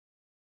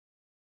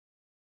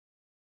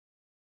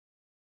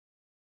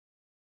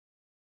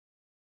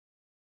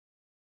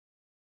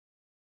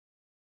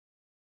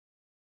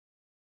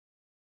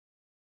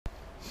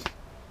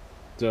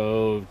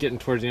So getting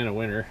towards the end of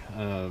winter,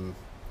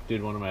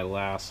 did one of my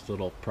last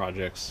little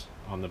projects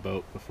on the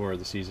boat before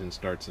the season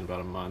starts in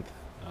about a month.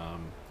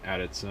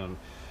 Added some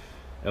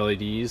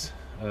LEDs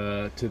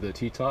to the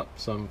T-top,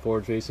 some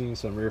forward facing,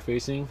 some rear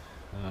facing.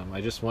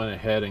 I just went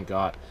ahead and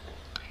got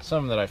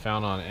some that I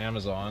found on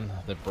Amazon.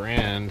 The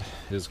brand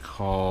is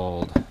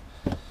called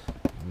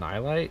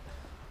Nylite.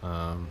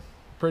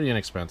 Pretty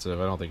inexpensive.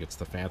 I don't think it's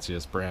the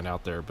fanciest brand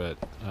out there, but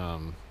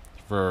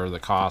for the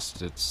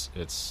cost, it's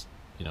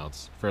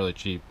fairly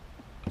cheap,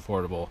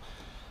 affordable.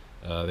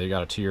 They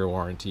got a 2-year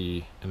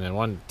warranty. And then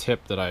one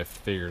tip that I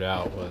figured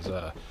out was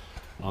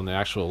on the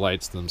actual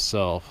lights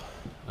themselves,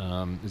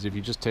 is if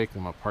you just take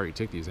them apart, you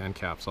take these end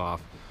caps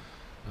off,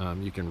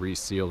 you can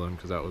reseal them,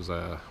 because that was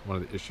one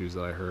of the issues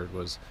that I heard,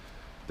 was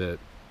that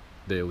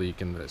they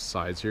leak in the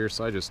sides here.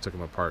 So I just took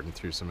them apart and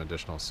threw some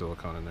additional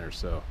silicone in there.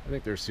 So I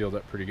think they're sealed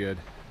up pretty good.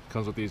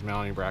 Comes with these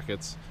mounting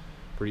brackets,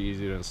 pretty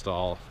easy to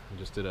install. I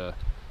just did a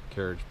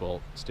carriage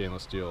bolt,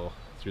 stainless steel,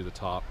 through the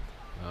top,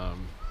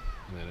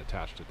 and then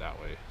attached it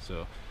that way.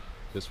 So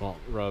this won't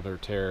rub or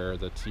tear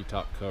the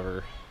T-top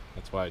cover.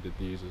 That's why I did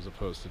these as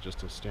opposed to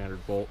just a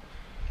standard bolt.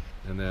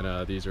 And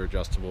then these are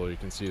adjustable. You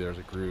can see there's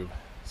a groove,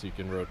 so you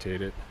can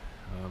rotate it.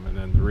 And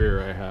then the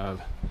rear, I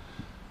have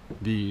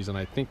these, and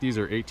I think these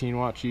are 18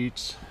 watts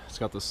each. It's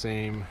got the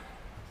same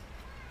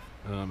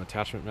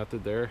attachment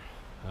method there.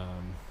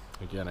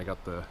 Again, I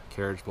got the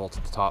carriage bolt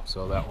at the top,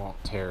 so that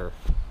won't tear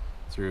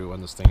through when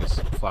this thing is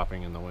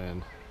flapping in the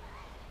wind.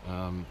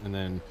 And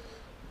then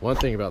one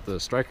thing about the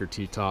Stryker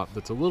T-top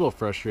that's a little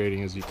frustrating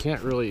is you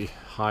can't really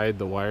hide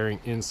the wiring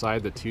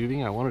inside the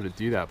tubing. I wanted to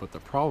do that, but the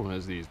problem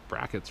is these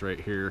brackets right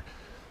here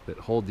that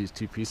hold these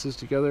two pieces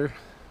together.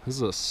 This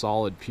is a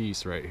solid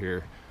piece right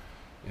here,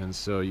 and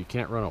so you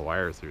can't run a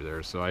wire through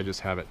there. So I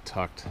just have it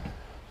tucked,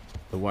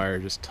 the wire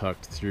just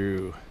tucked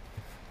through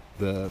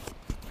the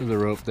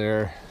rope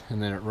there,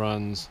 and then it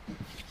runs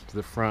to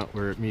the front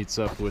where it meets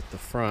up with the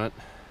front,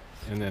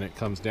 and then it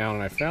comes down.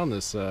 And I found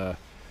this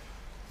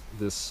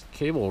this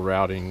cable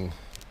routing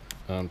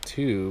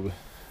tube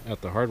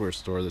at the hardware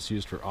store that's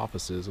used for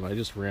offices, and I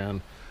just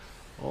ran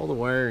all the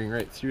wiring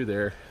right through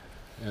there,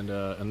 and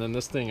then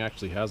this thing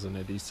actually has an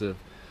adhesive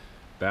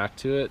back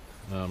to it.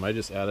 I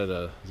just added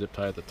a zip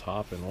tie at the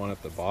top and one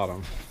at the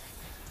bottom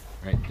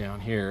right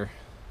down here,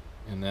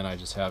 and then I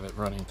just have it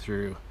running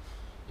through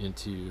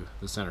into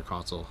the center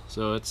console.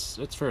 So it's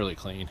fairly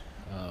clean,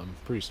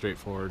 pretty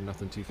straightforward,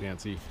 nothing too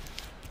fancy.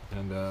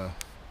 And there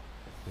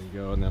you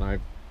go. And then I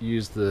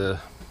used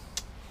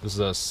this is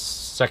a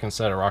second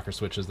set of rocker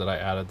switches that I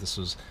added. This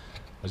was,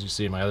 as you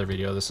see in my other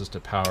video, this is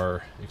to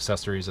power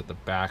accessories at the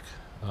back,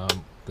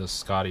 the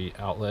Scotty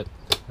outlet,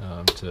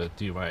 to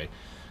do my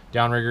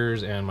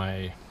downriggers and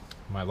my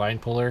line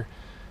puller.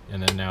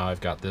 And then now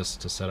I've got this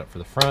to set up for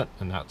the front,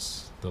 and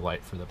that's the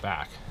light for the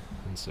back.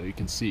 And so you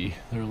can see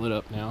they're lit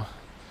up now.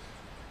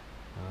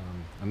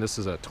 And this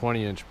is a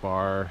 20-inch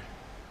bar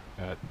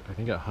at, I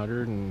think,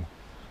 100 and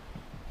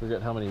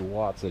forget how many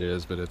watts it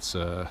is, but it's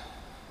about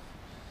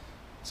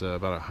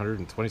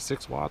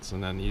 126 watts.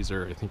 And then these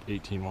are, I think,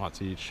 18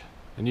 watts each.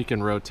 And you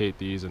can rotate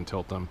these and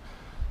tilt them.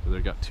 So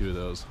they've got two of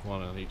those,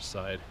 one on each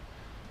side,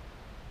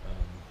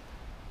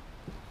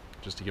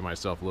 just to give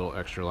myself a little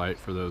extra light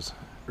for those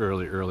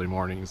early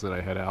mornings that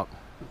I head out.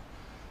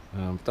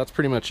 That's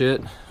pretty much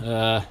it.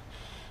 I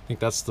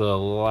think that's the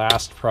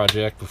last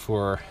project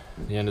before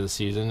the end of the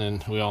season,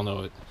 and we all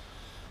know it,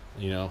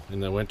 in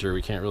the winter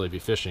we can't really be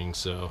fishing.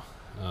 So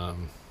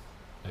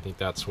I think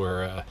that's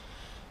where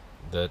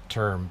the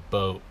term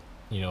boat,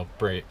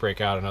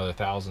 break out another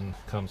 1,000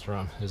 comes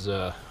from, is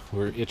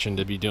we're itching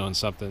to be doing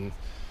something,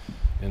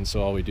 and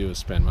so all we do is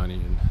spend money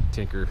and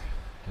tinker.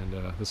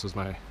 And this was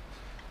my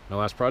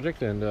last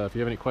project, and if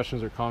you have any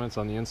questions or comments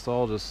on the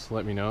install, just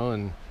let me know,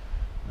 and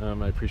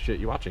I appreciate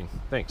you watching.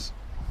 Thanks.